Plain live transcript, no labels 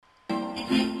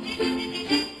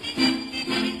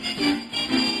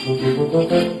Welcome,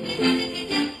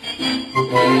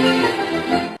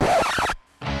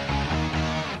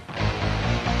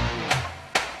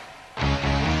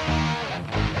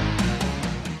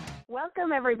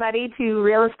 everybody, to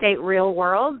Real Estate Real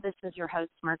World. This is your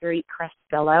host, Marguerite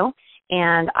Crestillo,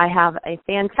 and I have a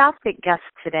fantastic guest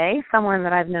today, someone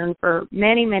that I've known for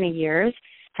many, many years,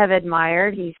 have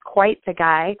admired. He's quite the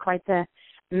guy, quite the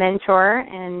mentor,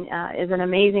 and is an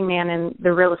amazing man in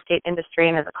the real estate industry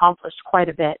and has accomplished quite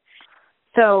a bit.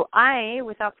 So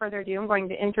without further ado, I'm going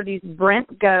to introduce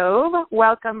Brent Gove.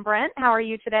 Welcome, Brent. How are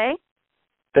you today?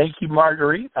 Thank you,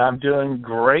 Marguerite. I'm doing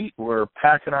great. We're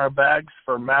packing our bags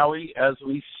for Maui as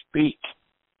we speak.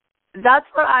 That's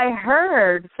what I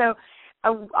heard. So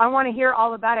I want to hear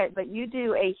all about it, but you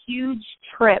do a huge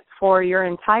trip for your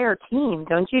entire team,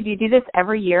 don't you? Do you do this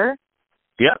every year?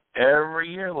 Yep, every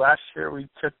year. Last year we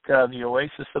took the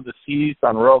Oasis of the Seas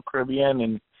on Royal Caribbean,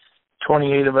 and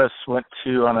 28 of us went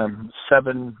on a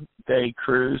 7-day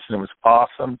cruise, and it was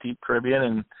awesome, deep Caribbean.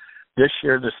 And this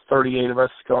year there's 38 of us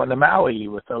going to Maui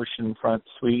with oceanfront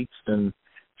suites, and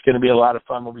it's going to be a lot of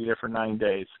fun. We'll be there for 9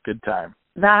 days. Good time.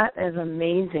 That is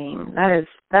amazing.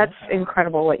 That's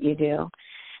incredible what you do.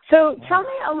 So tell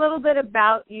me a little bit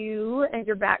about you and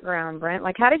your background, Brent.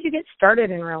 Like, how did you get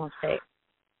started in real estate?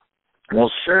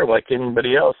 Well, sure. Like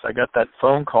anybody else, I got that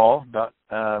phone call about,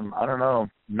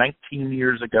 19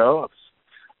 years ago. I was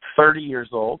 30 years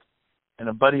old, and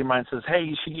a buddy of mine says, hey,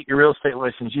 you should get your real estate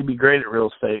license. You'd be great at real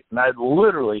estate. And I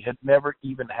literally had never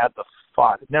even had the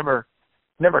thought. It never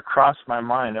crossed my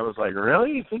mind. I was like,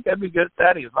 really? You think I'd be good at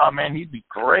that? He goes, oh, man, you'd be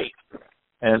great.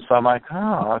 And so I'm like,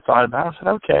 I thought about it. I said,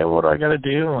 okay, what do I got to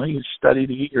do? Well, you study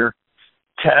to get your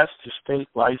test, your state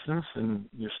license, and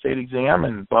your state exam,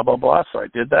 and blah, blah, blah. So I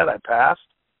did that. I passed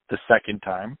the second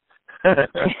time.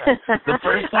 The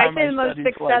first time I did the most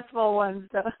successful ones.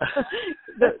 So.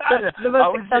 the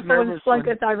most successful ones flunk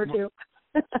a time or two.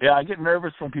 Yeah, I get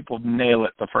nervous when people nail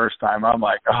it the first time. I'm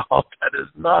like, oh, that is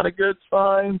not a good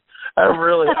sign. I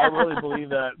really believe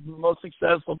that. The most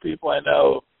successful people I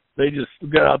know, they just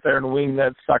get out there and wing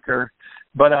that sucker.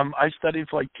 But I studied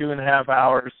for like 2.5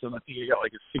 hours, and I think I got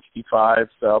like a 65.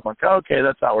 So I'm like, okay,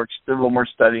 that's how it works. Did a little more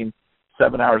studying,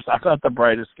 7 hours. I'm not the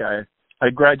brightest guy. I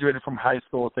graduated from high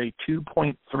school with a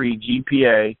 2.3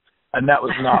 GPA, and that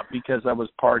was not because I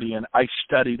was partying. I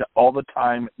studied all the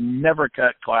time, never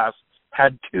cut class,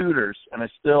 had tutors, and I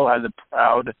still had a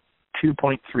proud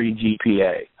 2.3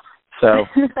 GPA. So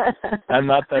I'm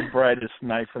not the brightest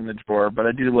knife in the drawer, but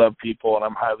I do love people, and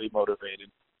I'm highly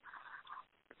motivated.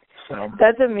 So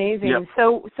that's amazing. Yep.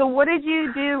 So what did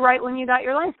you do right when you got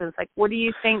your license? Like, what do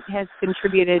you think has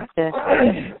contributed to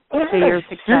your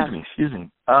success? Excuse me.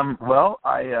 Well,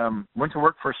 I went to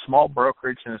work for a small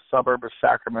brokerage in a suburb of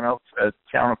Sacramento, a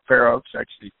town of Fair Oaks,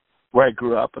 actually, where I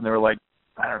grew up, and there were like,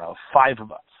 5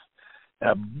 of us.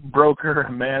 A broker,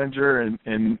 a manager,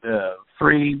 and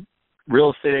 3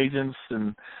 real estate agents,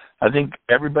 and I think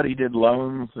everybody did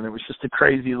loans, and it was just a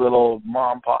crazy little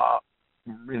mom pop,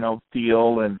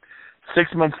 deal. And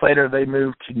 6 months later, they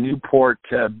moved to Newport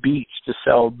Beach to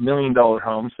sell $1 million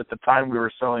homes. At the time, we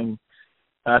were selling.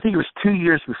 I think it was 2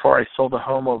 years before I sold a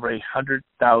home over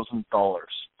 $100,000.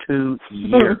 2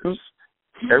 years.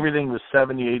 Everything was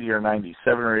 70, 80, or 90,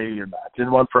 7 or 80 or not. Did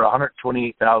one for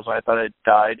 $128,000. I thought I'd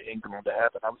died and gone to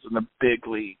heaven. I was in the big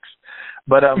leagues.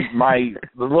 But the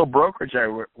little brokerage I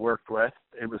worked with,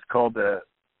 it was called the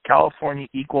California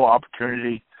Equal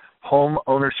Opportunity Home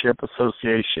Ownership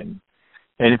Association.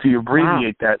 And if you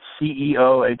abbreviate that,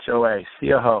 CEOHOA,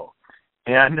 COHO.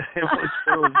 And it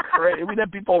was great. We'd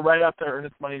have people right out there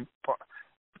earning money,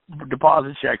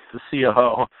 deposit checks to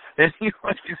COO. And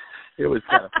it was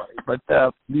kind of funny. But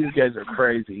these guys are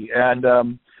crazy.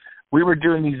 And we were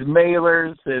doing these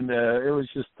mailers, and it was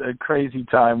just a crazy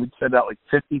time. We'd send out like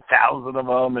 50,000 of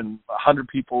them, and 100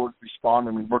 people would respond,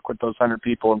 and we'd work with those 100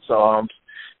 people and sell homes.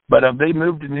 But they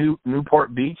moved to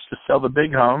Newport Beach to sell the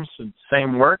big homes, and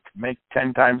same work, make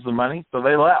 10 times the money. So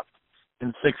they left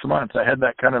in 6 months. I had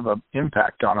that kind of an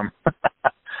impact on them.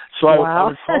 So I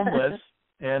was homeless,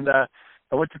 and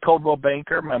I went to Coldwell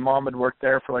Banker. My mom had worked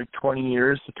there for like 20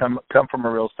 years to come from a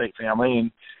real estate family,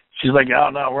 and she's like, oh,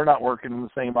 no, we're not working in the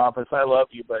same office. I love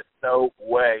you, but no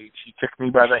way. She took me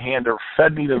by the hand or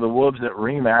fed me to the wolves at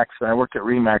RE/MAX, and I worked at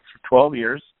RE/MAX for 12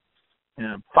 years.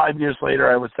 And 5 years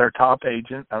later, I was their top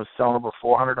agent. I was selling over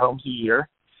 400 homes a year,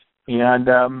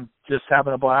 and just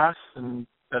having a blast. And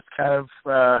that's kind of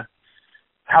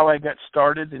how I got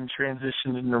started and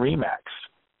transitioned into RE/MAX.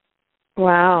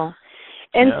 Wow.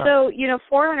 And so,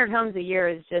 400 homes a year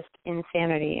is just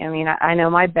insanity. I mean, I know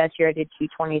my best year I did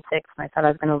 226, and I thought I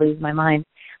was going to lose my mind.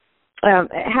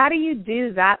 How do you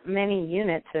do that many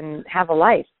units and have a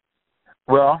life?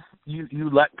 Well, you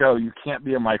let go. You can't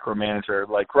be a micromanager.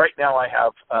 Like right now, I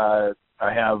have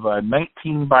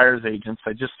 19 buyer's agents.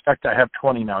 In fact, I have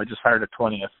 20 now. I just hired a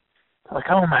 20th. Like,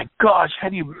 oh my gosh, how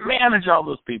do you manage all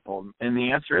those people? And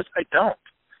the answer is, I don't.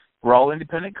 We're all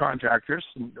independent contractors.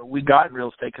 We got in real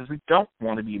estate because we don't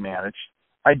want to be managed.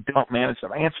 I don't manage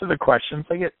them. I answer the questions.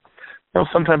 I get,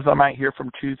 sometimes I might hear from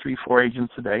 2, 3, 4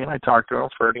 agents a day, and I talk to them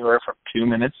for anywhere from 2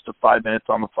 minutes to 5 minutes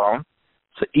on the phone.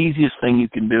 It's the easiest thing you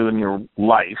can do in your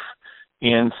life.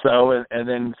 And so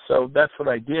that's what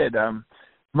I did.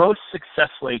 Most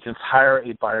successful agents hire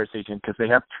a buyer's agent because they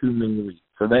have too many leads.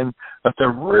 So then if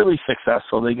they're really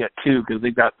successful, they get 2 because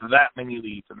they've got that many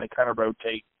leads, and they kind of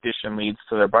rotate addition leads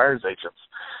to their buyer's agents.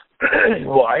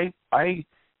 Well,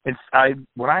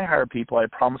 when I hire people, I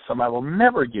promise them I will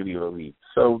never give you a lead.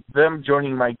 So them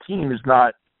joining my team is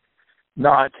not,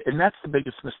 and that's the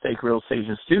biggest mistake real estate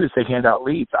agents do, is they hand out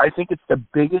leads. I think it's the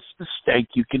biggest mistake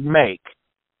you can make.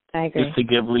 I agree. Is to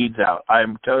give leads out.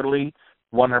 I'm totally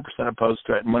 100% opposed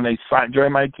to it. And when they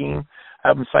join my team, I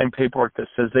have them sign paperwork that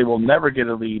says they will never get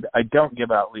a lead. I don't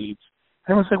give out leads.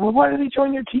 Everyone's like, well, why do they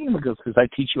join your team? It goes, because I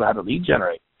teach you how to lead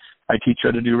generate. I teach you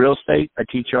how to do real estate. I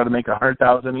teach you how to make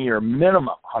 $100,000 a year,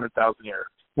 minimum $100,000 a year.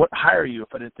 What hire you if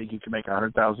I didn't think you could make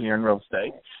 $100,000 a year in real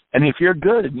estate? And if you're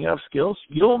good and you have skills,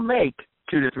 you'll make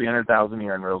 $200,000 to $300,000 a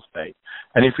year in real estate.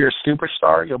 And if you're a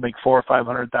superstar, you'll make $400,000 or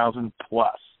 $500,000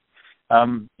 plus.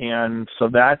 And so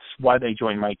that's why they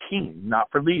join my team,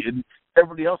 not for leads.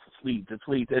 Everybody else is leads. It's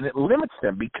leads. And it limits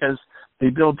them because they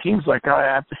build teams like, oh, I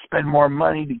have to spend more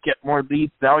money to get more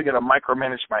leads. Now I got to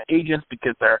micromanage my agents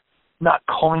because they're not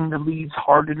calling the leads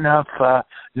hard enough.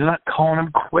 They're not calling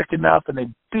them quick enough, and they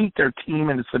beat their team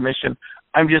into submission.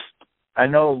 I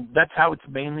know that's how it's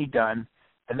mainly done,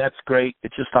 and that's great.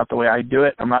 It's just not the way I do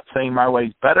it. I'm not saying my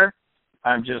way's better.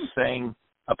 I'm just saying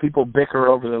people bicker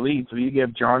over the leads. So you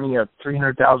give Johnny a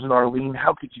 $300,000 lead.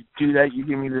 How could you do that? You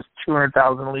give me this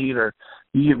 $200,000 lead, or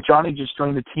you give Johnny just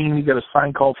joined the team. You got a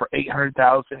sign call for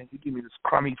 $800,000, and you give me this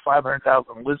crummy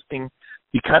 $500,000 listing.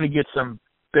 You kind of get some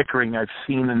bickering I've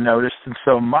seen and noticed. And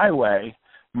so my way,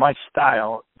 my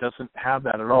style doesn't have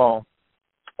that at all,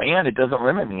 and it doesn't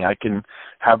limit me. I can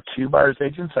have 2 buyer's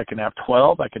agents. I can have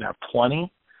 12. I can have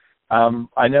 20.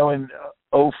 I know in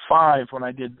 2005, when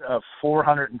I did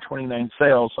 429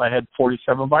 sales, I had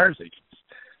 47 buyer's agents.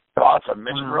 Oh, it's a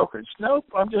mission brokerage. Nope,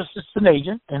 I'm just an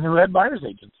agent and who had buyer's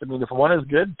agents. I mean, if one is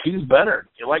good, 2's better.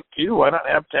 If you like 2, why not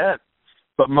have 10?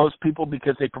 But most people,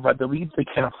 because they provide the leads, they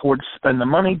can't afford to spend the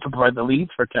money to provide the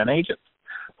leads for 10 agents,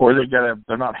 or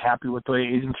they're not happy with the way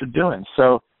agents are doing.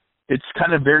 So it's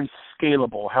kind of very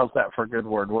scalable. How's that for a good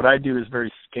word? What I do is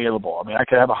very scalable. I mean, I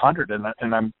could have 100,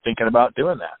 and I'm thinking about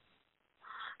doing that.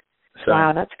 So,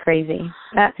 wow, that's crazy.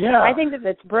 Yeah. I think that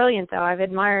it's brilliant, though. I've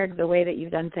admired the way that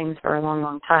you've done things for a long,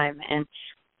 long time. And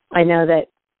I know that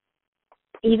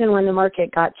even when the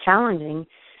market got challenging,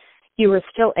 you were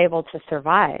still able to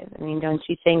survive. I mean, don't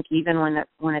you think even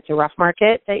when it's a rough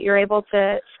market that you're able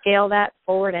to scale that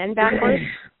forward and backwards?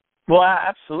 Well,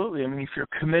 absolutely. I mean, if you're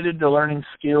committed to learning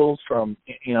skills from,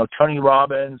 Tony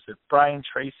Robbins and Brian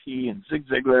Tracy and Zig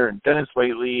Ziglar and Dennis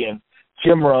Waitley and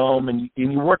Jim Rome, and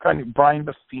you work on Brian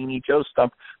Buffini, Joe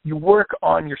Stump, you work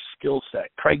on your skill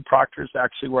set. Craig Proctor is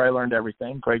actually where I learned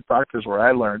everything. Craig Proctor is where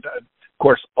I learned. Of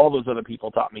course, all those other people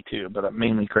taught me too, but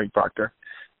mainly Craig Proctor.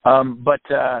 But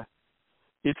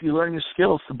if you learn your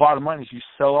skills, the bottom line is you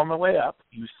sell on the way up,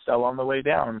 you sell on the way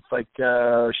down. It's like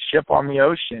a ship on the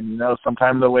ocean.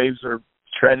 Sometimes the waves are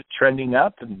trending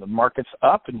up and the market's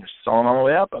up, and you're selling on the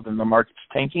way up, and then the market's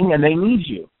tanking and they need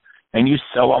you, and you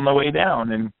sell on the way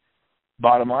down. And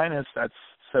bottom line is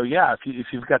if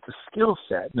you've got the skill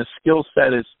set, and the skill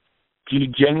set is, do you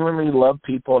genuinely love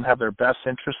people and have their best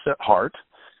interests at heart?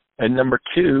 And number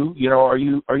 2, are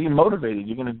you motivated?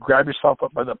 You're going to grab yourself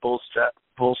up by the bootstraps,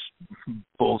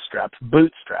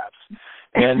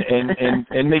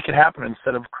 and make it happen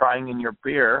instead of crying in your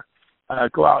beer.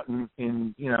 Go out and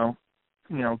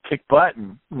kick butt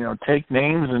and take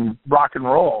names and rock and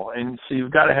roll. And so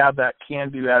you've got to have that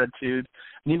can-do attitude,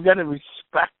 and you've got to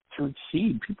expect to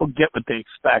exceed. People get what they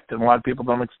expect, and a lot of people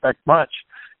don't expect much.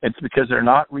 It's because they're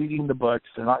not reading the books,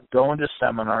 they're not going to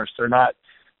seminars, they're not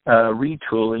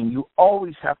retooling. You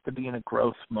always have to be in a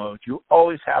growth mode. You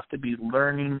always have to be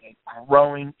learning and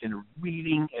growing and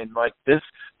reading, and like this,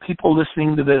 people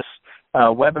listening to this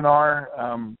webinar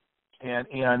and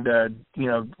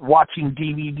watching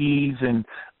DVDs and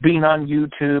being on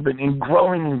YouTube and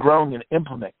growing and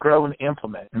implement, grow and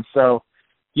implement. And so,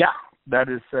 yeah, that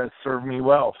has served me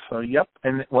well. So, yep.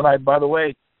 And by the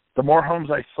way, the more homes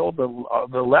I sold,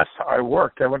 the less I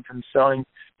worked. I went from selling,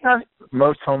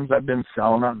 most homes I've been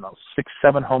selling, I don't know,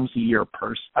 6-7 homes a year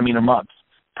a month,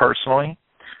 personally,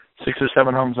 6 or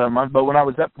 7 homes a month. But when I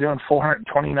was up doing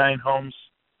 429 homes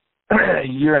a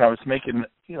year, and I was making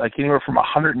like anywhere from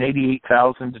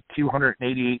 188,000 to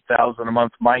 288,000 a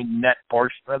month, my net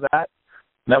portion of that.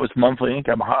 And that was monthly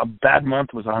income. A bad month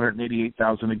was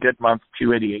 188,000. A good month,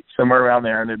 288, somewhere around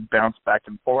there, and it bounced back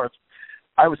and forth.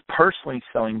 I was personally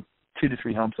selling 2 to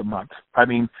 3 homes a month. I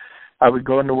mean, I would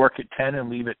go into work at 10 and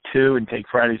leave at 2 and take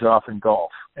Fridays off and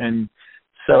golf. And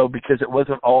so because it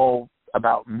wasn't all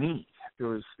about me,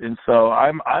 so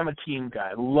I'm a team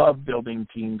guy. I love building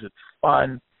teams. It's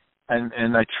fun.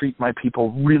 And I treat my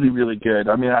people really, really good.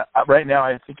 I mean, right now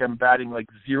I think I'm batting like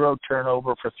 0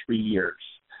 turnover for 3 years.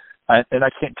 And I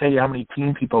can't tell you how many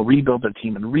team people rebuild their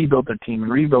team and rebuild their team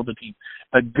and rebuild their team.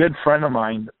 A good friend of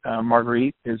mine,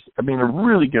 Marguerite, a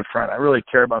really good friend. I really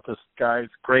care about this guy. He's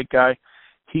a great guy.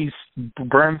 He's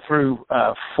burned through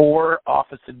 4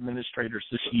 office administrators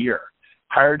this year,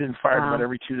 hired and fired about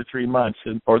every 2 to 3 months,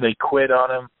 or they quit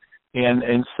on him.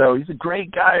 And so he's a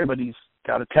great guy, but he's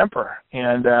got a temper.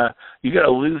 And you got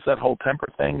to lose that whole temper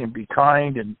thing and be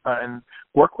kind and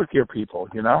work with your people,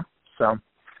 So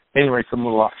anyway, some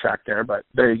little off track there, but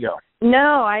there you go.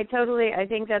 No, I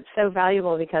think that's so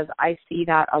valuable because I see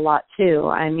that a lot too.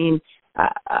 I mean,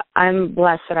 I'm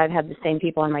blessed that I've had the same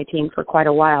people on my team for quite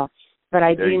a while, but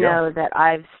I do know that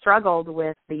I've struggled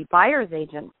with the buyer's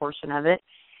agent portion of it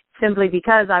simply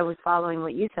because I was following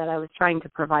what you said. I was trying to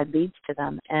provide leads to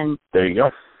them. And there you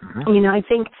go. Mm-hmm. I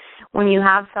think when you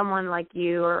have someone like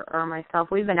you or myself,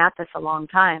 we've been at this a long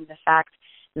time, the fact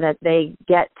that they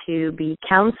get to be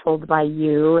counseled by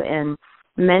you and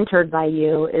mentored by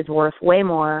you is worth way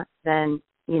more than,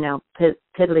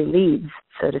 piddly leads,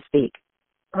 so to speak.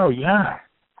 Oh, yeah.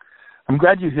 I'm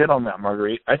glad you hit on that,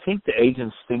 Marguerite. I think the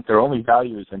agents think their only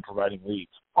value is in providing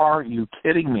leads. Are you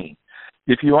kidding me?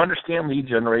 If you understand lead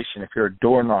generation, if you're a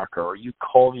door knocker or you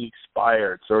call the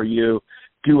expireds or you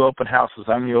do open houses,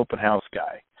 I'm the open house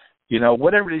guy.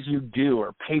 Whatever it is you do,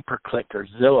 or pay-per-click or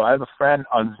Zillow. I have a friend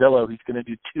on Zillow. He's going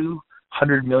to do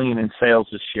 $200 million in sales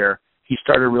this year. He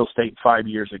started real estate 5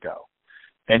 years ago,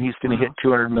 and he's going to hit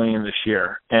 $200 million this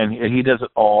year. And he does it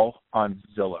all on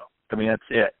Zillow. I mean, that's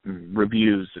it. And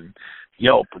reviews and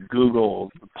Yelp and Google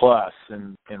Plus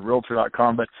and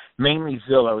Realtor.com, but mainly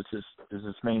Zillow is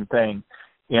his main thing.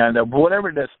 And whatever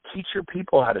it is, teach your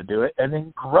people how to do it, and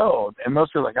then grow. And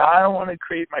most are like, I don't want to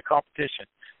create my competition.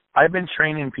 I've been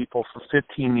training people for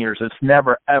 15 years. It's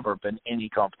never, ever been any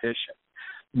competition.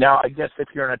 Now, I guess if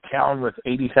you're in a town with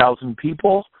 80,000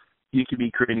 people, you could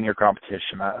be creating your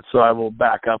competition. So I will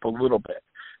back up a little bit.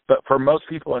 But for most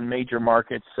people in major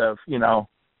markets of,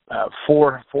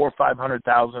 400,000 or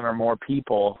 500,000 or more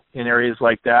people in areas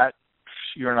like that,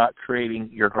 you're not creating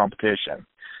your competition.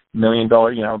 $1 million,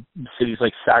 cities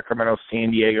like Sacramento,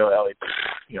 San Diego,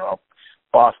 LA,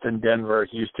 Boston, Denver,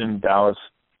 Houston, Dallas,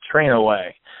 train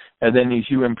away. And then as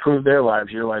you improve their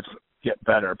lives, your lives get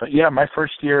better. But yeah, my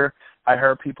first year, I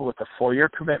hired people with a 4-year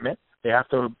commitment. They have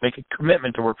to make a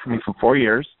commitment to work for me for 4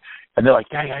 years. And they're like,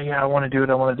 yeah, I want to do it.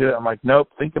 I'm like, nope,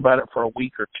 think about it for a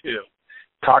week or 2.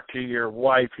 Talk to your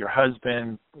wife, your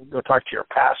husband, go talk to your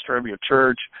pastor of your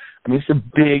church. I mean, it's a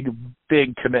big,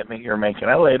 big commitment you're making.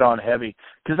 I lay it on heavy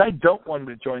because I don't want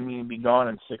them to join me and be gone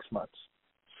in 6 months.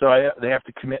 So they have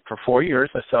to commit for 4 years.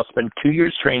 I'll spend 2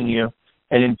 years training you,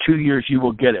 and in 2 years you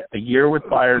will get it. A year with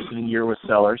buyers and a year with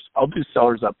sellers. I'll do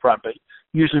sellers up front, but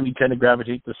usually we tend to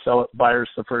gravitate to buyers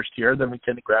the first year. Then we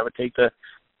tend to gravitate to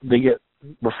they get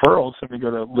referrals and we go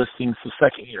to listings the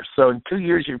second year. So in 2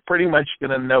 years, you're pretty much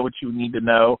going to know what you need to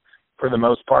know for the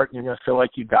most part. And you're going to feel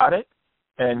like you got it,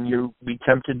 and you'll be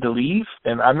tempted to leave.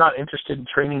 And I'm not interested in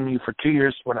training you for 2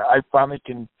 years. When I finally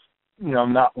can,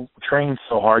 not train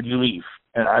so hard, you leave.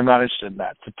 And I'm not interested in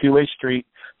that. It's a two-way street.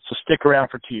 So stick around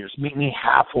for 2 years. Meet me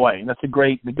halfway. And that's a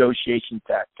great negotiation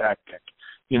tactic.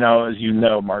 As you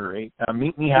know, Marguerite.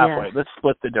 Meet me halfway. Yeah. Let's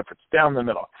split the difference down the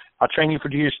middle. I'll train you for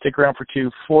 2 years, stick around for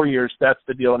 4 years. That's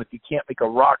the deal. And if you can't make a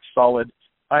rock-solid,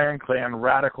 ironclad,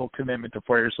 radical commitment to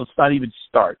 4 years, let's not even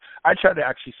start. I try to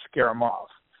actually scare them off.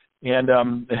 And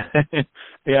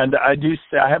and I do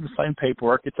say I haven't signed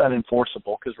paperwork. It's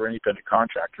unenforceable because we're independent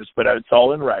contractors, but it's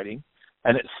all in writing.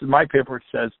 And my paperwork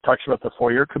talks about the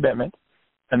 4-year commitment,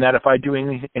 and that if I do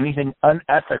anything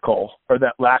unethical or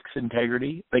that lacks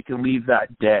integrity, they can leave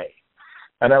that day.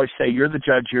 And I always say, you're the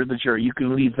judge, you're the jury. You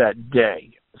can leave that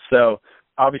day. So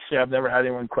obviously I've never had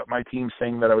anyone quit my team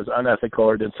saying that I was unethical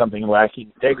or did something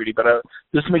lacking integrity. But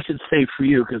this makes it safe for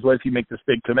you, because what if you make this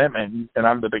big commitment and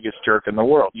I'm the biggest jerk in the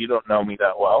world? You don't know me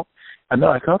that well. And they're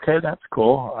like, okay, that's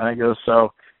cool. And I go,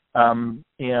 so, and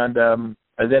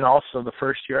then also the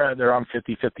first year they're on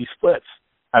 50-50 splits.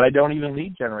 And I don't even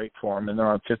lead generate for them, and they're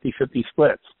on 50-50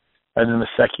 splits. And then the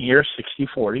second year,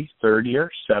 60-40, third year,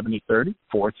 70-30,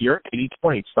 fourth year,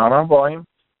 80-20. It's not on volume.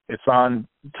 It's on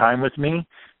time with me.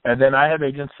 And then I have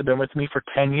agents that have been with me for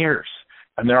 10 years,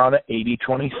 and they're on an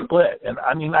 80-20 split. And,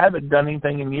 I mean, I haven't done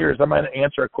anything in years. I might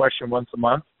answer a question once a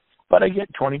month, but I get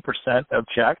 20% of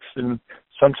checks, and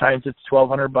sometimes it's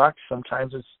 $1,200,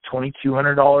 sometimes it's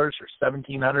 $2,200 or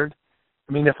 $1,700.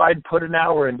 I mean, if I'd put an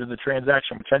hour into the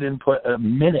transaction, which I didn't put a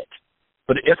minute,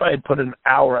 but if I had put an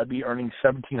hour, I'd be earning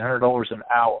 $1,700 an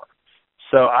hour.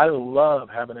 So I love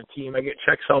having a team. I get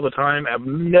checks all the time. I have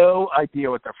no idea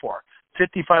what they're for.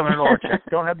 $5,500 check.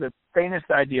 Don't have the faintest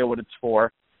idea what it's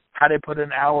for. How do I put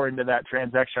an hour into that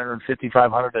transaction and earn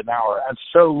 $5,500 an hour? I'm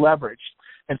so leveraged.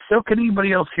 And so could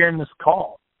anybody else hearing this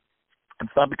call.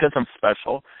 It's not because I'm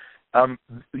special.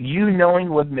 You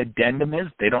knowing what an addendum is,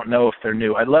 they don't know if they're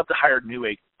new. I'd love to hire new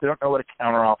agents. They don't know what a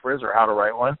counteroffer is or how to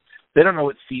write one. They don't know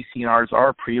what CC&Rs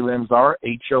are, prelims are,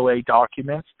 HOA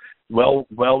documents, well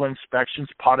inspections,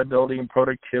 potability and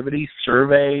productivity,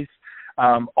 surveys,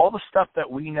 all the stuff that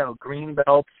we know, green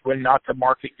belts, when not to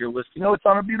market your listing. Oh, it's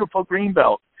on a beautiful green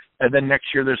belt. And then next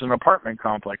year there's an apartment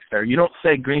complex there. You don't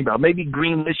say green belt. Maybe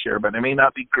green this year, but it may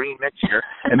not be green next year.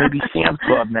 And maybe Sam's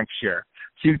Club next year.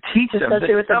 So you teach them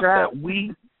the stuff that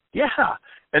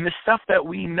and the stuff that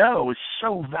we know is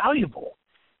so valuable.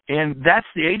 And that's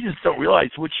the agents don't realize.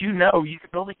 What you know, you can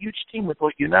build a huge team with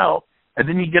what you know, and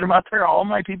then you get them out there. All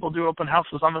my people do open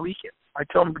houses on the weekends. I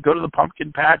tell them to go to the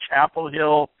pumpkin patch, Apple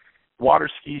Hill, water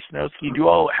ski, snow ski, do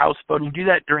all houseboating. Do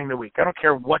that during the week. I don't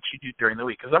care what you do during the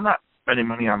week because I'm not spending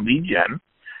money on lead gen.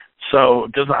 So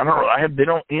it doesn't. I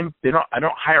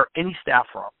don't hire any staff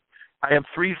for them. I have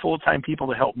 3 full-time people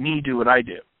to help me do what I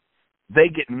do. They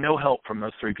get no help from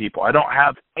those 3 people. I don't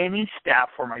have any staff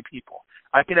for my people.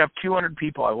 I could have 200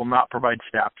 people. I will not provide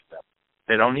staff to them.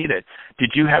 They don't need it. Did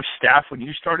you have staff when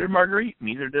you started, Marguerite?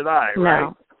 Neither did I,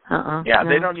 right? No. Yeah,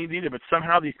 they don't need it, but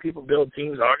somehow these people build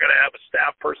teams. Oh, I got to have a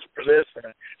staff person for this and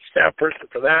a staff person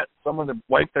for that, someone to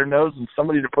wipe their nose and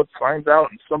somebody to put signs out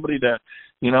and somebody to,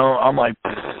 I'm like,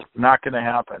 not going to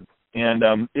happen.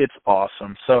 And it's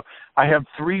awesome. So I have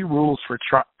 3 rules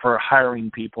for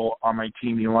hiring people on my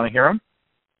team. You want to hear them?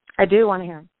 I do want to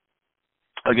hear them.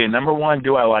 Okay, number 1,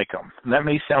 do I like them? And that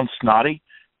may sound snotty,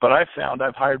 but I've found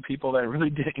I've hired people that really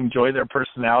did enjoy their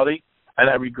personality, and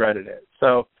I regretted it.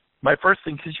 So my first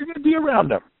thing, because you're going to be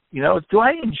around them, do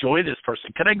I enjoy this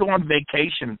person? Can I go on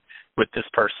vacation with this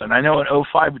person? I know in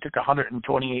 2005 we took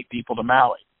 128 people to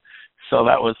Maui. So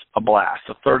that was a blast,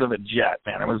 a third of the jet.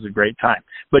 Man, it was a great time.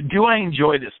 But do I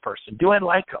enjoy this person? Do I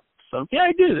like them? So, yeah,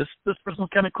 I do. This person's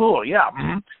kind of cool. Yeah.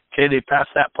 Mm-hmm. Okay, they passed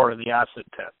that part of the asset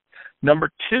test. Number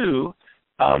 2,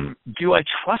 do I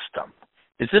trust them?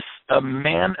 Is this a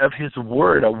man of his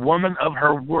word, a woman of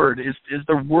her word? Is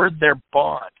the word their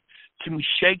bond? Can we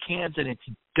shake hands and it's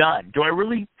done? Do I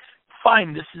really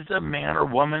find this is a man or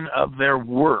woman of their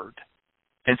word?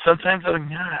 And sometimes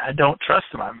I don't trust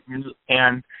them.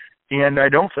 And I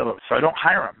don't feel it, so I don't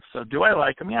hire them. So do I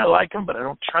like them? Yeah, I like them, but I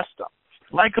don't trust them.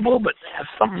 Likeable, but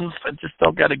I just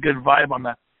don't got a good vibe on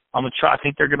the chart. I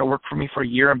think they're going to work for me for a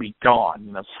year and be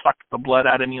gone. Suck the blood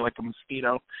out of me like a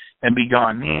mosquito and be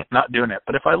gone. Not doing it.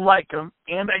 But if I like them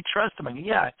and I trust them,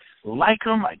 I like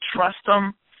them, I trust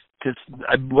them, because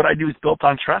what I do is built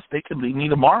on trust. They could leave me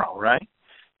tomorrow, right?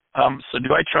 So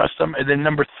do I trust them? And then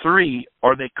number 3,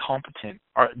 are they competent?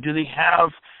 Do they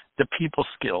have the people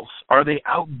skills? Are they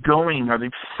outgoing? Are they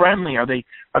friendly? Are they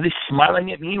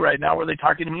smiling at me right now? Are they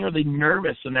talking to me? Are they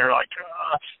nervous? And they're like,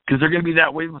 because they're going to be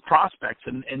that way with prospects.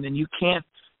 And then you can't,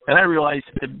 and I realized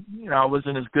that, I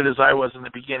wasn't as good as I was in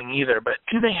the beginning either, but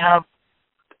do they have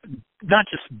not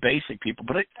just basic people,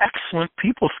 but excellent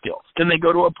people skills? Can they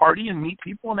go to a party and meet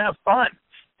people and have fun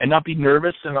and not be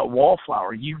nervous and a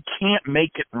wallflower? You can't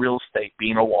make it real estate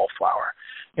being a wallflower.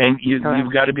 And you've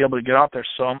got to be able to get out there.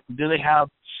 So do they have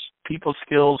people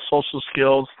skills, social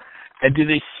skills, and do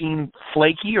they seem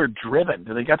flaky or driven?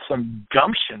 Do they got some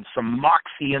gumption, some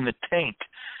moxie in the tank?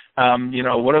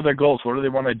 What are their goals? What do they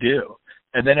want to do?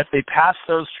 And then if they pass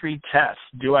those 3 tests,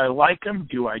 do I like them?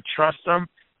 Do I trust them?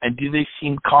 And do they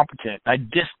seem competent? I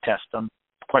disc test them.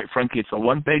 Quite frankly, it's a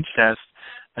 1-page test,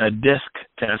 a disc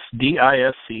test,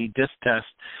 DISC, disc test,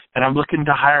 and I'm looking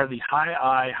to hire the high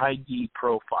I, high D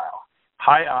profile.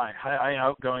 High I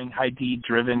outgoing, high D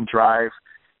driven, drive.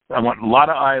 I want a lot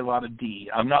of I, a lot of D.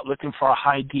 I'm not looking for a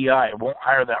high DI. I won't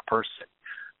hire that person.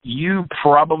 You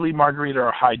probably, Marguerite, are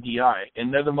a high DI,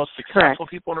 and they're the most successful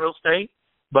people in real estate.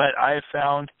 But I have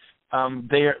found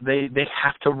they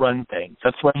have to run things.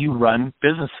 That's why you run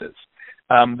businesses.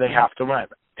 They have to run.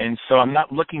 And so I'm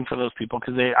not looking for those people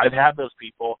because I've had those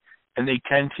people, and they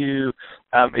tend to,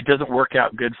 it doesn't work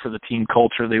out good for the team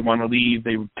culture. They want to leave.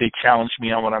 They challenge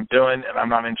me on what I'm doing, and I'm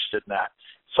not interested in that.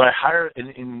 So I hire,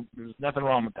 and there's nothing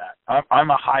wrong with that. I'm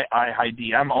a high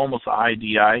D. I'm almost a high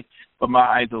DI, but my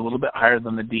I is a little bit higher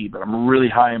than the D, but I'm really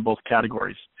high in both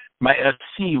categories. My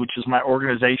SC, which is my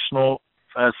organizational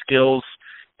skills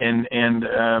and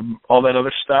all that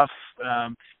other stuff,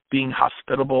 being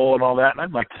hospitable and all that, and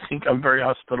I'd like to think I'm very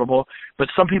hospitable, but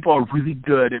some people are really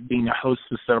good at being a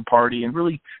hostess at a party and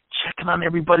really checking on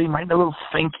everybody, might a little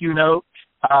thank you note.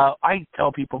 I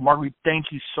tell people, Marguerite, thank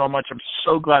you so much. I'm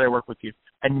so glad I work with you.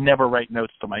 I never write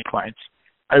notes to my clients.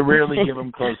 I rarely give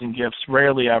them closing gifts,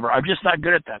 rarely ever. I'm just not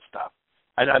good at that stuff.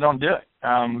 I don't do it.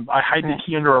 I hide the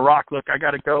key under a rock. Look, I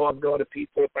got to go. I'm going to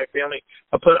pizza with my family.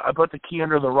 I put the key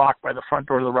under the rock by the front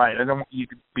door to the right. I don't want you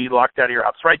to be locked out of your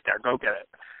house. Right there. Go get it.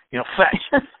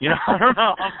 Fetch. I don't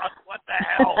know. What the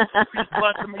hell?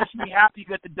 It makes me happy you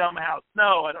got the dumb house.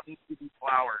 No, I don't need to be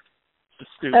flowered. It's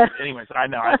just stupid. Anyways, I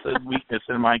know that's a weakness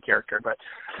in my character, but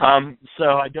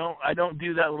so I don't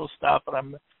do that little stuff. But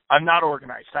I'm not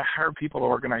organized. I hire people to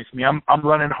organize me. I'm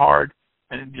running hard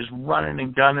and just running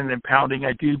and gunning and pounding.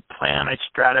 I do plan. I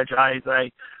strategize.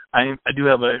 I do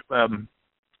have an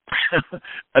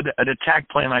attack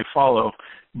plan I follow.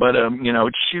 But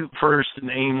shoot first and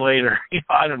aim later.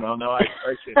 I don't know. No, I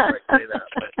shouldn't say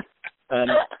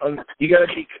that. But you got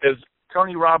to be, as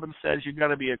Tony Robbins says, you got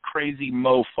to be a crazy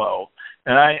mofo,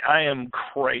 and I am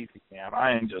crazy, man.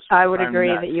 I would agree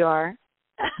nuts. That you are.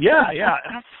 Yeah.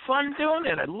 And it's fun doing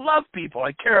it. I love people.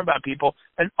 I care about people,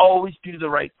 and always do the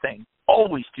right thing.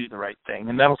 Always do the right thing,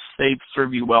 and that'll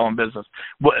serve you well in business.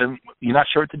 You're not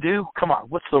sure what to do? Come on,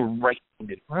 what's the right thing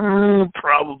to do?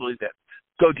 Probably that.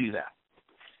 Go do that.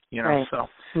 Right. So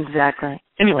exactly.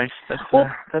 Anyways, that's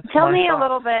tell me a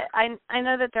little bit. I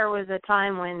know that there was a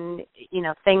time when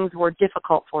things were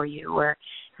difficult for you, where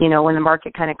when the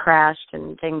market kind of crashed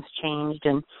and things changed,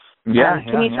 and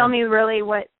can you tell me really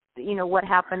what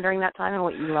happened during that time and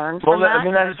what you learned from that? I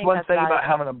mean, that is one thing about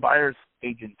having a buyer's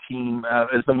agent team.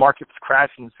 As the market was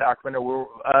crashing in Sacramento,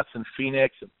 us in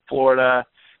Phoenix and Florida,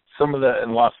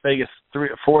 in Las Vegas, 3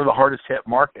 or 4 of the hardest hit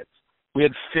markets. We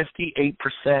had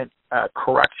 58%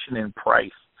 correction in price.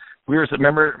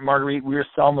 Remember, Marguerite, we were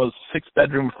selling those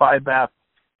 6-bedroom, 5-bath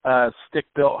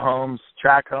stick-built homes,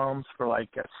 tract homes for like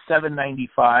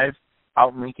 $795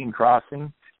 out in Lincoln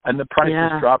Crossing, and the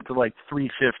prices dropped to like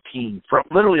 $315, from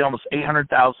literally almost $800,000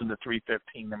 to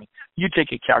 $315. I mean, you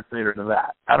take a calculator to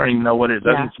that. I don't even know what it is.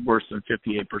 I think it's worse than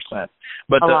 58%.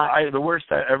 But the worst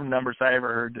numbers I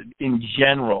ever heard in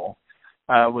general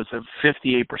was a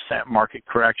 58% market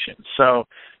correction. So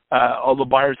all the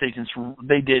buyer's agents,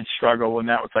 they did struggle when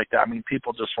that was like that. I mean,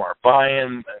 people just weren't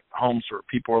buying homes, or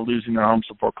people were losing their homes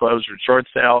to foreclosure and short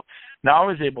sale. Now I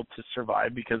was able to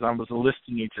survive because I was a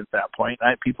listing agent at that point.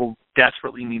 People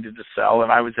desperately needed to sell,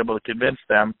 and I was able to convince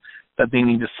them that they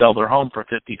need to sell their home for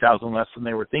 $50,000 less than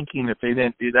they were thinking. If they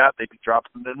didn't do that, they'd be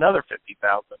dropping to another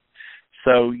 $50,000.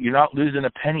 So you're not losing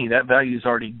a penny. That value is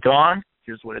already gone.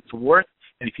 Here's what it's worth.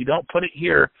 And if you don't put it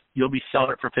here, you'll be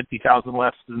selling it for $50,000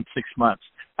 less than 6 months.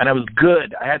 And I was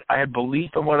good. I had belief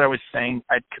in what I was saying.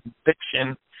 I had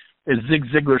conviction. As Zig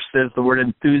Ziglar says, the word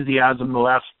enthusiasm, the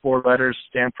last 4 letters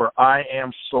stand for I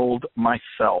am sold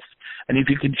myself. And if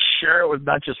you can share it with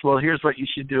not just, well, here's what you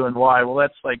should do and why, well,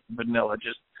 that's like vanilla.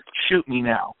 Just shoot me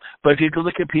now. But if you could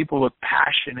look at people with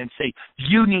passion and say,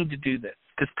 you need to do this,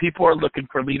 because people are looking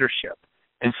for leadership,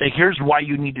 and say, here's why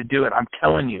you need to do it. I'm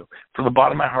telling you, from the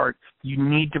bottom of my heart, you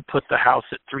need to put the house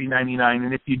at $399,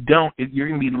 and if you don't, you're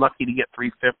going to be lucky to get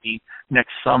 $350 next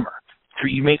summer.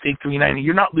 You may think $390.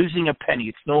 You're not losing a penny.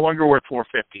 It's no longer worth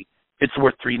 $450. It's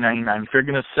worth $399. If you're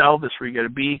going to sell, this is where you got to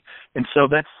be. And so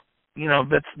that's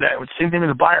that. Same thing with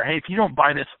the buyer. Hey, if you don't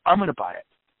buy this, I'm going to buy it.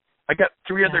 I got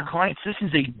 3 other clients. This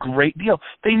is a great deal.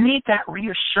 They need that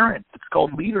reassurance. It's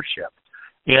called leadership.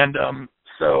 And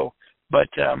But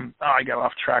I got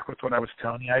off track with what I was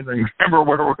telling you. I don't remember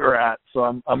where we were at, so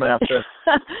I'm going to have to.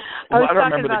 I was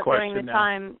talking about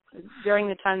during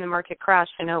the time the market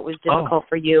crashed. I know it was difficult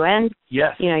for you and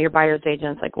your buyer's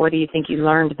agents. Like, what do you think you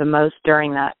learned the most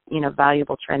during that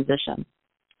valuable transition?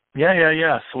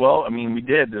 Yeah. So, well, I mean, we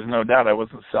did. There's no doubt. I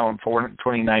wasn't selling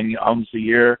 429 homes a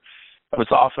year. I was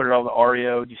offered all the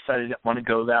REO. Decided I didn't want to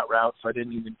go that route, so I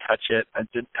didn't even touch it. I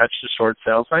didn't touch the short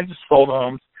sales. I just sold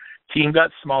homes. Team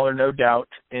got smaller, no doubt.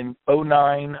 In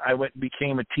 2009, I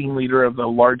became a team leader of the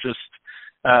largest,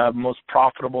 most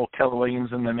profitable Keller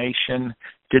Williams in the nation.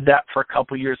 Did that for a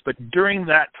couple of years, but during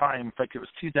that time, in fact, it was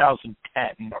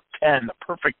 2010, 10, the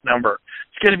perfect number.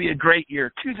 It's going to be a great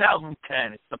year.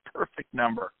 2010, it's the perfect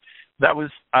number. That was,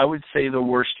 I would say, the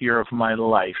worst year of my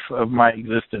life, of my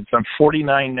existence. I'm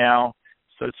 49 now,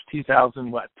 so it's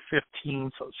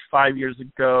 2015, so it's 5 years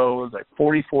ago. I was like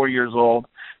 44 years old.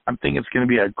 I'm thinking it's going to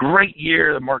be a great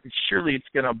year. The market, surely it's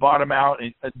going to bottom out.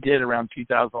 It did around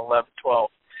 2011, 12.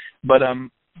 But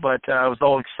I was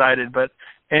all excited, but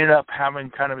ended up having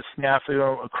kind of a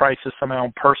snafu, a crisis in my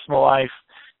own personal life.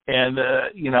 And,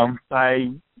 I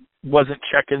wasn't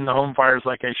checking the home fires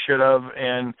like I should have.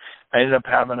 And I ended up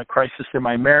having a crisis in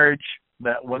my marriage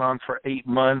that went on for 8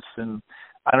 months. And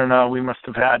I don't know, we must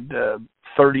have had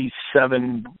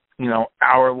 37,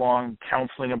 hour-long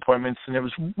counseling appointments. And it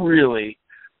was really,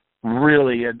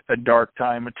 really a dark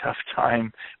time, a tough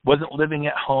time. Wasn't living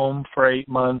at home for 8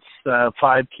 months,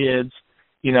 5 kids.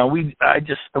 I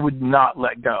would not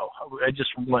let go. I just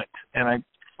went, and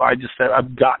I just said,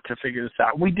 I've got to figure this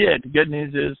out. We did. The good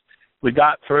news is we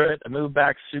got through it. I moved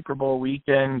back Super Bowl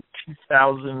weekend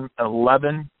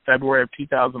 2011, February of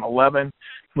 2011,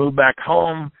 moved back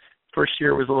home. First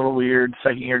year was a little weird.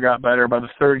 Second year got better. By the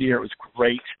third year, it was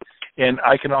great. And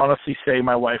I can honestly say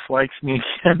my wife likes me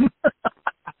again.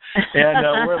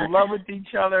 And we're in love with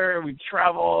each other. We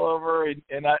travel all over,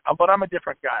 but I'm a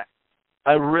different guy.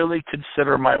 I really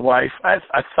consider my wife. I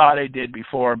thought I did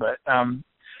before, but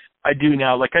I do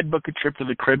now. Like, I'd book a trip to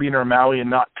the Caribbean or Maui and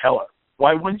not tell her.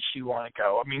 Why wouldn't she want to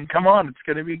go? I mean, come on, it's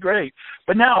going to be great.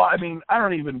 But now, I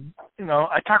don't even,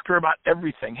 I talk to her about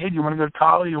everything. Hey, do you want to go to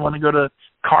Cali? You want to go to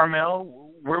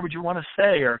Carmel? Where would you want to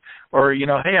stay? Or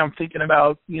hey, I'm thinking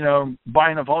about,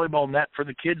 buying a volleyball net for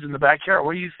the kids in the backyard.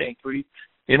 What do you think?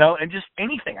 And just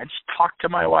anything. I just talked to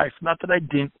my wife. Not that I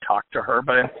didn't talk to her,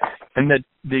 but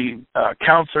the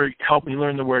counselor helped me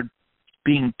learn the word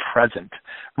being present,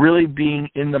 really being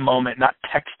in the moment, not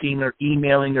texting or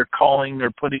emailing or calling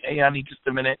or putting, hey, honey, just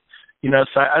a minute.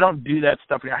 So I don't do that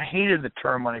stuff. I hated the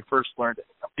term when I first learned it,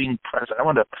 being present. I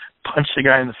wanted to punch the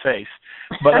guy in the face.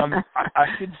 But I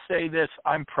could say this,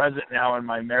 I'm present now in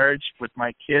my marriage with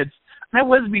my kids. And I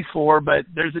was before, but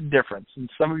there's a difference. And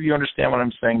some of you understand what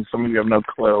I'm saying. Some of you have no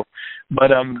clue.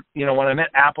 But, when I'm at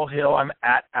Apple Hill, I'm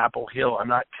at Apple Hill. I'm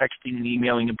not texting and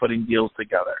emailing and putting deals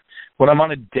together. When I'm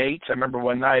on a date, I remember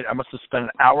one night I must have spent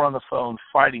an hour on the phone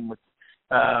fighting with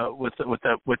a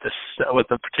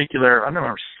particular, I don't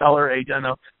know, seller agent, I don't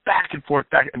know, back and forth,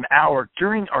 an hour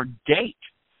during our date.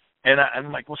 And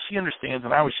I'm like, well, she understands,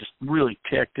 and I was just really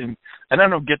ticked, and I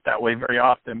don't get that way very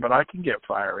often, but I can get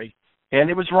fiery. And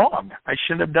it was wrong. I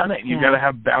shouldn't have done it. You got to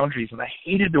have boundaries, and I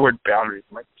hated the word boundaries.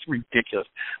 I'm like, it's ridiculous.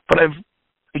 But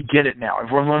I get it now.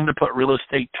 I've learned to put real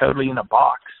estate totally in a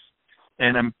box,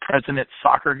 and I'm present at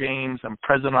soccer games. I'm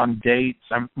present on dates.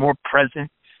 I'm more present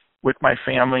with my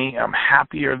family. I'm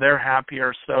happier. They're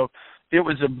happier. So it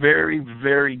was a very,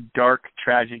 very dark,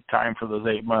 tragic time for those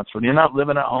 8 months. When you're not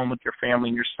living at home with your family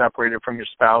and you're separated from your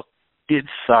spouse, it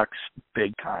sucks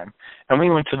big time. And we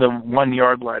went to the 1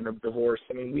 yard line of divorce.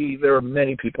 There were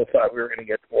many people thought we were going to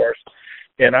get divorced,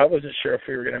 and I wasn't sure if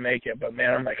we were going to make it. But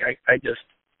man, I'm like, I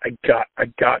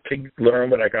got to learn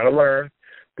what I got to learn.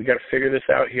 We got to figure this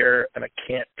out here, and I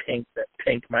can't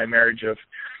tank my marriage of,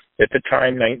 at the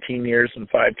time, 19 years and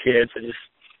 5 kids.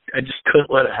 I just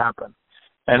couldn't let it happen.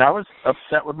 And I was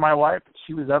upset with my wife.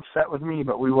 She was upset with me,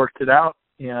 but we worked it out,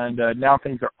 and now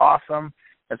things are awesome.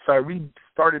 And so I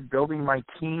restarted building my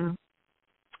team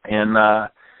in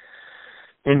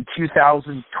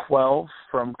 2012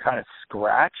 from kind of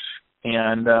scratch.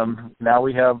 And now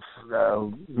we have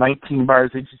 19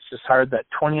 buyers agents just hired that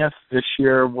 20th. This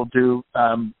year we'll do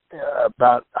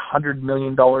about $100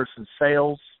 million in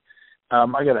sales.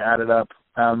 I got to add it up.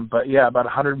 But, yeah, about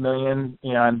 $100 million,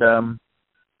 and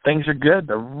things are good.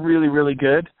 They're really, really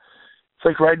good. It's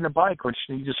like riding a bike, which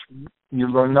you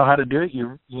learn know how to do it.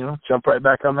 You jump right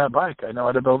back on that bike. I know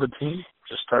how to build a team.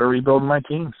 Just started rebuilding my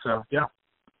team. So yeah.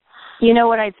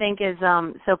 What I think is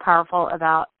so powerful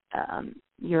about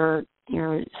your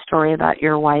story about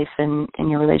your wife and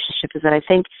your relationship is that I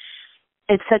think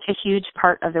it's such a huge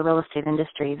part of the real estate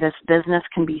industry. This business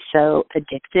can be so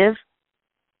addictive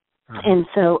and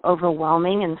so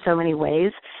overwhelming in so many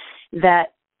ways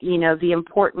that the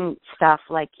important stuff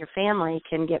like your family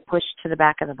can get pushed to the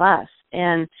back of the bus.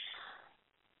 And,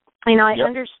 I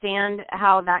understand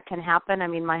how that can happen.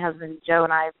 My husband, Joe,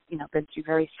 and I have, been through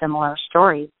very similar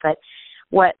stories. But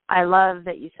what I love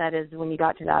that you said is when you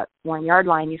got to that 1 yard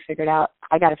line, you figured out,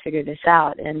 I got to figure this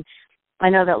out. And I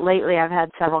know that lately I've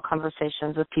had several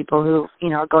conversations with people who,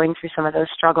 are going through some of those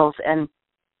struggles. And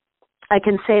I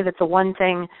can say that the one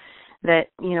thing that,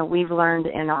 we've learned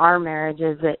in our marriage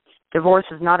is that divorce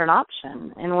is not an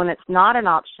option. And when it's not an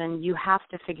option, you have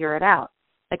to figure it out.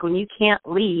 Like when you can't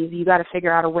leave, you got to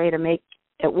figure out a way to make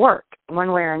it work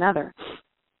one way or another.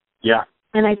 Yeah.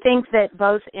 And I think that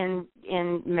both in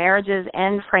marriages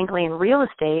and, frankly, in real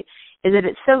estate, is that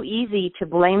it's so easy to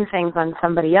blame things on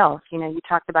somebody else. You know, you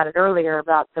talked about it earlier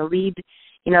about the lead,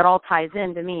 you know, it all ties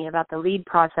in to me about the lead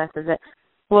process is that,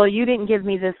 well, you didn't give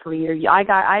me this lead, or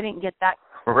I didn't get that.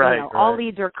 Right, you know, all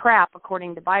leads are crap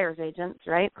according to buyer's agents,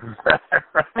 right?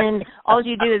 Right. And all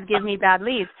you do is give me bad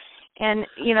leads. And,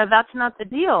 you know, that's not the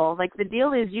deal. Like, the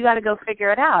deal is you got to go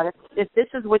figure it out. If this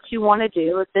is what you want to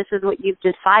do, if this is what you've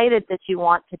decided that you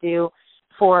want to do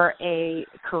for a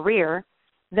career,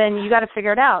 then you got to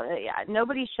figure it out.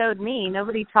 Nobody showed me.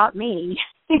 Nobody taught me,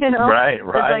 you know. Right.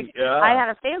 Like, yeah. I had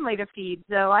a family to feed,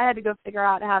 so I had to go figure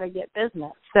out how to get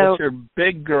business. So put your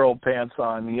big girl pants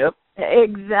on. Yep.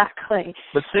 Exactly.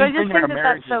 But so I just think that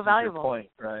that's so valuable. Point,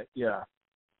 right? Yeah.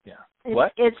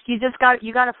 It's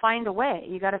you got to find a way.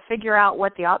 You got to figure out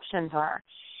what the options are.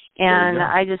 And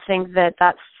I just think that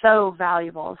that's so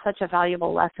valuable, such a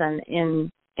valuable lesson in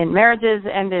marriages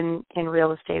and in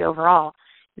real estate overall.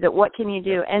 That what can you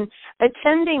do? And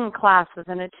attending classes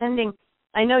and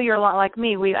I know you're a lot like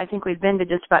me. I think we've been to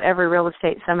just about every real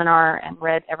estate seminar and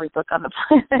read every book on the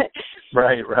planet.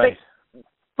 Right.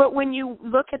 But when you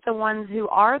look at the ones who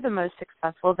are the most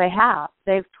successful,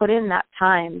 they've put in that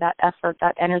time, that effort,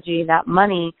 that energy, that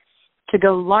money to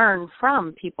go learn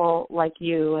from people like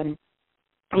you and,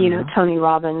 you know, Tony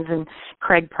Robbins and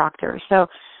Craig Proctor. So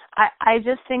I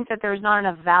just think that there's not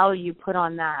enough value put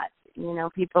on that. You know,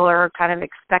 people are kind of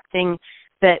expecting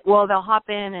that, well, they'll hop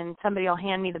in and somebody will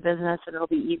hand me the business and it'll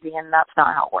be easy, and that's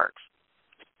not how it works.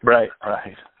 Right.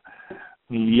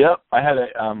 Yep. I had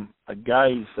a guy,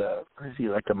 what is he,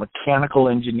 like a mechanical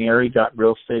engineer. He got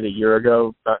real estate a year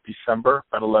ago, about December,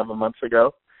 about 11 months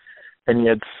ago. And he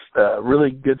had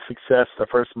really good success the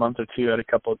first month or two, had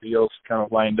a couple of deals kind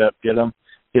of lined up, get him.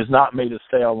 He has not made a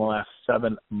sale in the last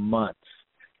 7 months.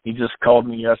 He just called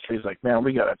me yesterday. He's like, man,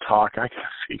 we got to talk. I got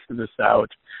to figure this out.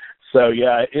 So,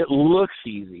 yeah, it looks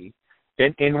easy.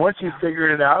 And once you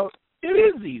figure it out, it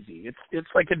is easy. It's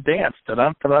like a dance. It's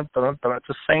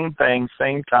the same thing,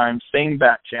 same time, same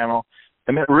back channel.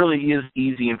 And it really is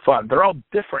easy and fun. They're all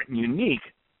different and unique,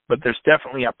 but there's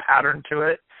definitely a pattern to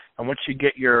it. And once you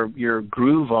get your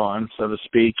groove on, so to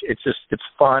speak, it's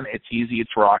fun, it's easy,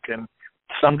 it's rocking.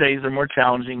 Some days are more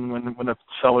challenging when a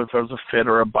seller throws a fit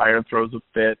or a buyer throws a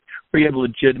fit, or you have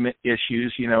legitimate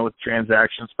issues, you know, with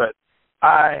transactions. But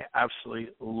I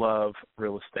absolutely love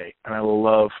real estate, and I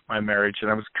love my marriage,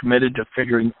 and I was committed to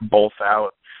figuring both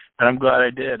out, and I'm glad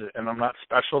I did. And I'm not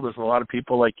special. There's a lot of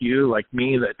people like you, like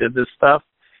me, that did this stuff,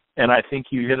 and I think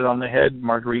you hit it on the head,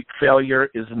 Marguerite. Failure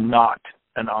is not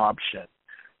an option.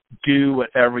 Do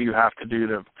whatever you have to do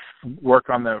to work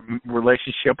on the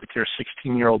relationship with your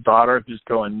 16-year-old daughter who's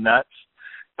going nuts.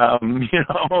 My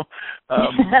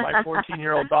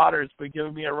 14-year-old daughter has been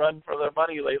giving me a run for the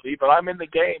money lately, but I'm in the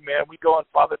game, man. We go on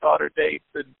father-daughter dates,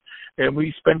 and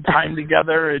we spend time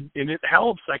together, and it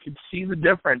helps. I can see the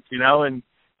difference, you know, and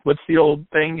what's the old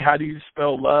thing? How do you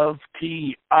spell love?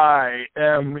 Time,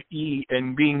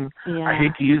 and being, I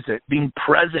hate to use it, being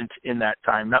present in that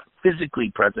time, not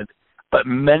physically present, but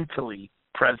mentally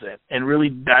present, and really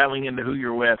dialing into who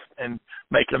you're with and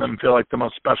making them feel like the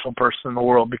most special person in the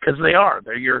world, because they are.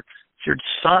 It's your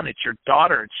son, it's your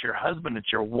daughter, it's your husband, it's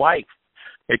your wife,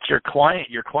 it's your client.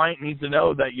 Your client needs to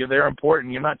know that they're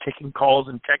important. You're not taking calls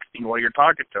and texting while you're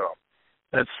talking to them.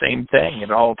 That's the same thing.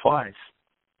 It all applies.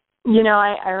 You know,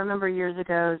 I remember years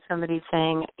ago somebody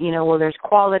saying, you know, well, there's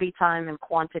quality time and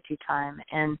quantity time.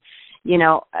 And, you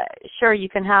know, sure, you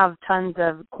can have tons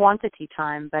of quantity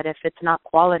time, but if it's not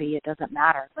quality, it doesn't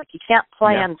matter. Like, you can't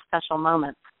plan special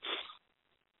moments.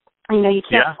 You know, you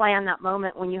can't plan that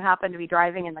moment when you happen to be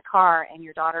driving in the car and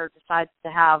your daughter decides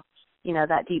to have, you know,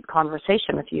 that deep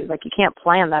conversation with you. Like, you can't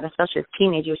plan that, especially as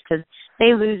teenagers, because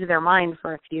they lose their mind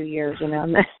for a few years, you know.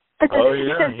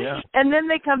 And then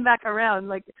they come back around.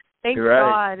 Like, thank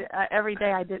God, every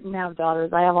day I didn't have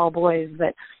daughters. I have all boys,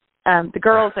 but the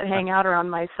girls that hang out around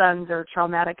my sons are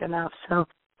traumatic enough. So,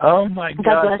 oh my God,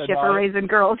 God bless you for raising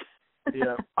girls.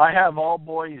 Yeah, I have all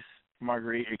boys,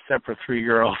 Marguerite, except for 3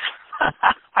 girls.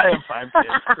 I have 5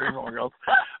 kids, 3 more girls.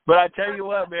 But I tell you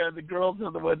what, man, the girls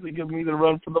are the ones that give me the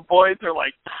run for the boys. They're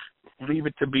like, leave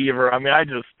it to Beaver. I mean,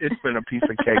 it's been a piece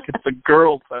of cake. It's the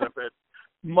girls' benefit.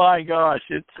 My gosh,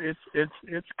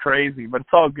 it's crazy, but it's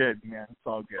all good, man. It's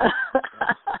all good.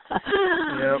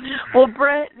 Yep. Well,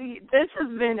 Brent, this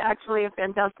has been actually a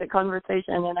fantastic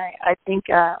conversation, and I think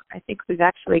we've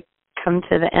actually come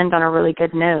to the end on a really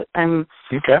good note. I'm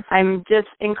just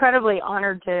incredibly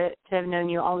honored to have known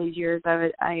you all these years.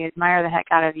 I admire the heck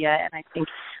out of you, and I think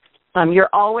you're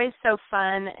always so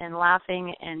fun and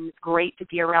laughing and great to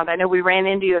be around. I know we ran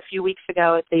into you a few weeks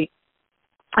ago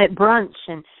at brunch,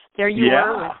 and there you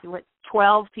were with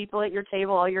 12 people at your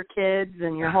table, all your kids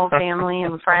and your whole family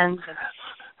and friends.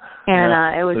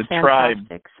 And it was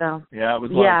fantastic. Tribe. So it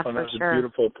was a lot of fun. It was a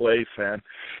beautiful place, man.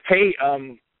 Hey,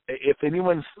 if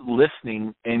anyone's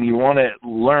listening and you want to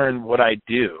learn what I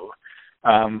do,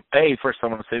 first I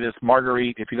want to say this.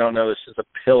 Marguerite, if you don't know, this is a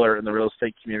pillar in the real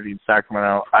estate community in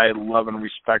Sacramento. I love and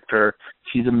respect her.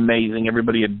 She's amazing.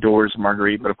 Everybody adores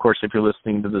Marguerite. But, of course, if you're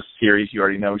listening to this series, you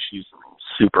already know she's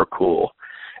super cool.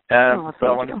 So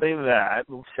I want to say that, a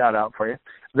little shout out for you.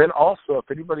 Then also,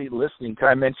 if anybody listening, can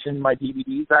I mention my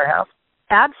DVDs I have?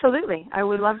 Absolutely. I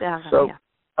would love to have them,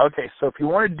 Okay, so if you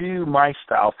want to do my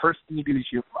style, first thing you do is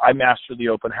I master the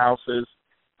open houses.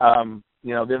 The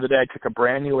other day I took a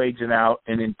brand new agent out,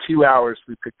 and in 2 hours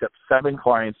we picked up 7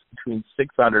 clients between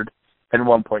 $600 and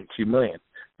 $1.2 million.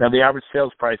 Now, the average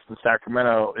sales price in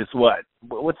Sacramento is what?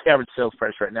 What's the average sales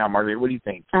price right now, Marguerite? What do you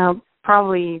think?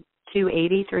 Probably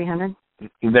 $280, $300.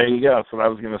 There you go. That's what I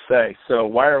was going to say. So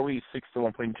why are we 6 to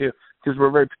 1.2? Because we're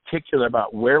very particular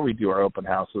about where we do our open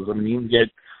houses. I mean, you can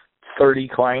get 30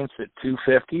 clients at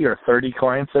 $250 or 30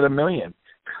 clients at $1 million.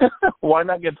 Why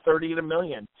not get 30 at $1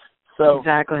 million? So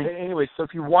exactly. Anyway, so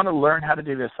if you want to learn how to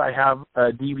do this, I have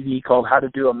a DVD called How to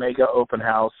Do a Mega Open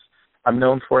House. I'm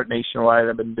known for it nationwide.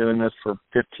 I've been doing this for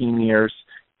 15 years.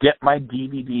 Get my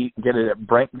DVD, get it at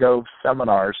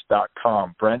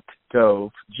BrentGoveSeminars.com. Brent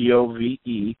Gove,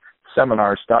 Gove,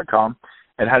 seminars.com.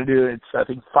 And how to do it, it's, I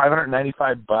think,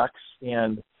 $595.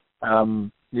 And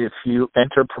if you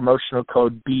enter promotional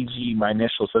code BG, my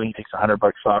initials, I think it takes $100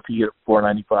 off. You get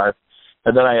 $495.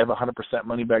 And then I have a 100%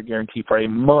 money back guarantee for a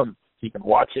month. You can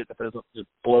watch it. If it doesn't just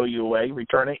blow you away,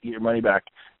 return it, get your money back.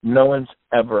 No one's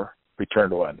ever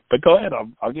returned one. But go ahead,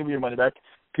 I'll give you your money back.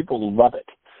 People love it.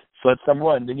 So that's number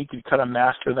one. Then you can kind of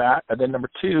master that. And then number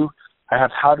two, I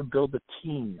have How to Build a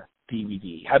Team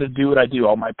DVD. How to do what I do,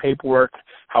 all my paperwork,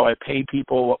 how I pay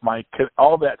people,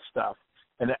 all that stuff.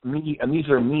 And these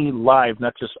are me live,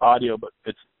 not just audio, but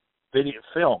it's video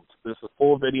filmed. This is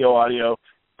full video, audio,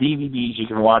 DVDs. You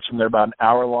can watch them. They're about an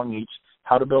hour long each.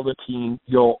 How to Build a Team.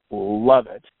 You'll love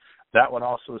it. That one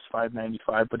also is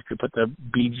 $595, but if you put the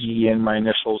BG in my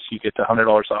initials, you get the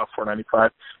 $100 off, $495.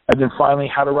 And then finally,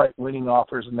 How to Write Winning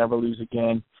Offers and Never Lose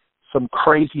Again. Some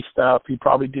crazy stuff. You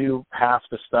probably do half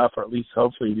the stuff, or at least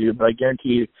hopefully you do, but I guarantee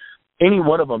you any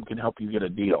one of them can help you get a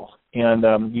deal. And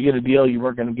you get a deal you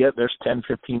weren't going to get, there's $10,000,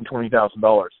 $15,000,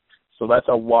 $20,000. So that's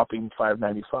a whopping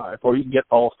 $595. Or you can get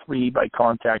all three by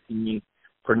contacting me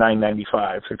for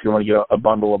 $995 if you want to get a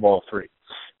bundle of all three.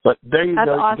 But there you go.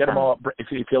 Awesome. You can get them all. If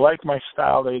you like my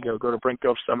style, there you go. Go to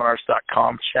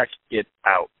BrentGoveSeminars.com. Check it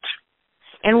out.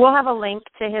 And we'll have a link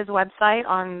to his website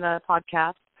on the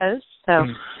podcast post, so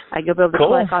you'll be able to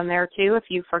click on there too if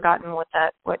you've forgotten what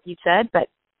you said. But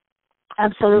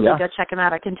absolutely, go check him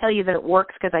out. I can tell you that it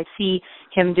works because I see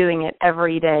him doing it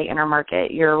every day in our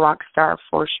market. You're a rock star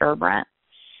for sure, Brent.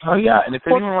 Oh yeah, and if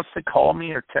anyone wants to call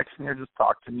me or text me or just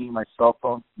talk to me, my cell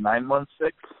phone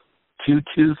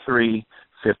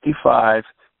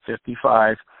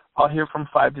 916-223-5555. I'll hear from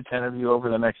 5 to 10 of you over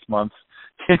the next month.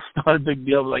 It's not a big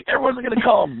deal. Like, everyone's going to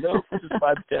call them. No, just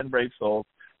 5 to 10 brave souls.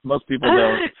 Most people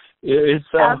don't. It's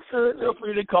absolutely. Feel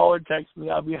free to call or text me.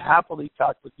 I'll be happily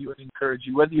talk with you and encourage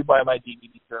you, whether you buy my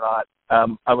DVDs or not.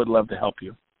 I would love to help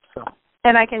you. So.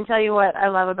 And I can tell you what I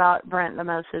love about Brent the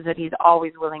most is that he's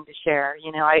always willing to share.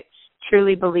 You know, I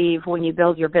truly believe when you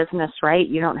build your business right,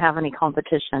 you don't have any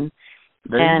competition.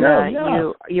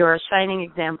 You're a shining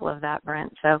example of that,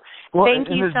 Brent. So thank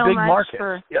you so much market.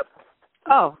 for. Yep.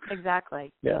 Oh,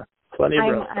 exactly. Yeah, plenty of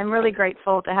room. I'm really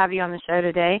grateful to have you on the show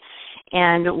today,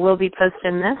 and we'll be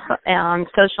posting this on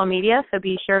social media. So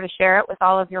be sure to share it with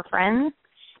all of your friends,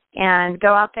 and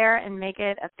go out there and make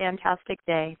it a fantastic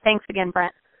day. Thanks again,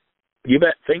 Brent. You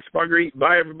bet. Thanks, Marguerite.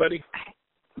 Bye, everybody.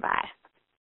 Bye.